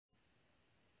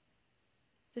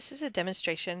This is a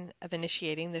demonstration of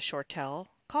initiating the ShoreTel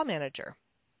Call Manager.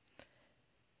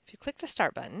 If you click the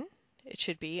Start button, it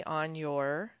should be on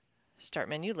your Start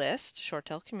menu list,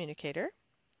 ShoreTel Communicator.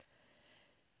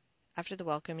 After the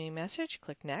welcoming message,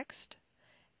 click Next,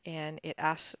 and it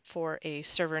asks for a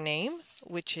server name,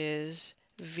 which is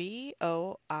VOIPSVR,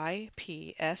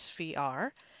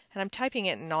 and I'm typing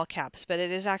it in all caps, but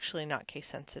it is actually not case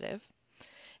sensitive.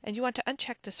 And you want to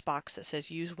uncheck this box that says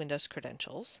Use Windows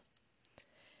Credentials.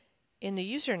 In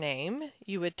the username,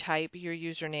 you would type your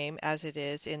username as it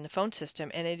is in the phone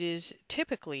system, and it is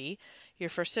typically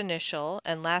your first initial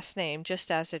and last name,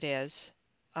 just as it is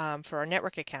for our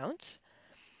network accounts.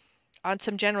 On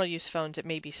some general use phones, it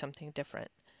may be something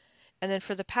different. And then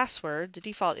for the password, the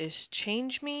default is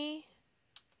change me,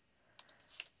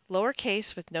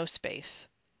 lowercase with no space.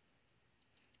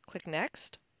 Click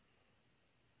Next.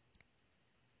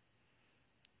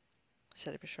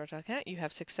 Set up your ShoreTel account. You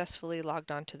have successfully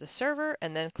logged on to the server,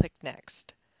 and then click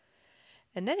Next.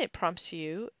 And then it prompts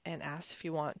you and asks if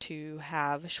you want to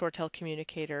have ShoreTel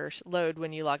communicators load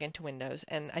when you log into Windows.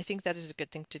 And I think that is a good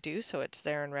thing to do, so it's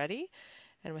there and ready.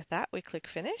 And with that, we click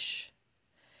Finish.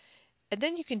 And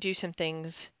then you can do some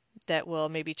things that will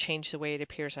maybe change the way it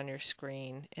appears on your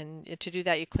screen. And to do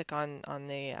that, you click on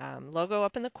the logo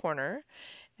up in the corner,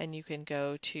 and you can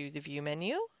go to the View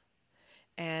menu.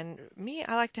 And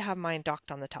I like to have mine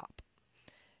docked on the top.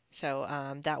 So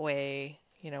that way,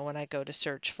 when I go to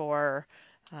search for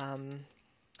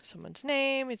someone's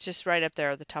name, it's just right up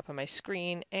there at the top of my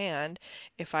screen. And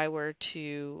if I were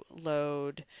to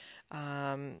load,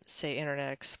 say,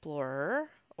 Internet Explorer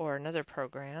or another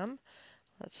program,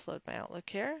 let's load my Outlook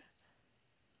here.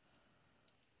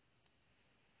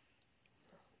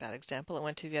 Bad example, it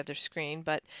went to the other screen,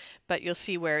 but you'll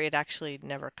see where it actually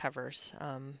never covers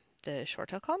the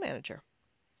ShoreTel Call Manager.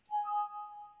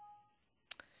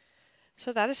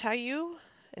 So that is how you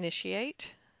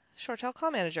initiate ShoreTel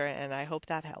Call Manager, and I hope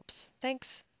that helps.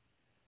 Thanks.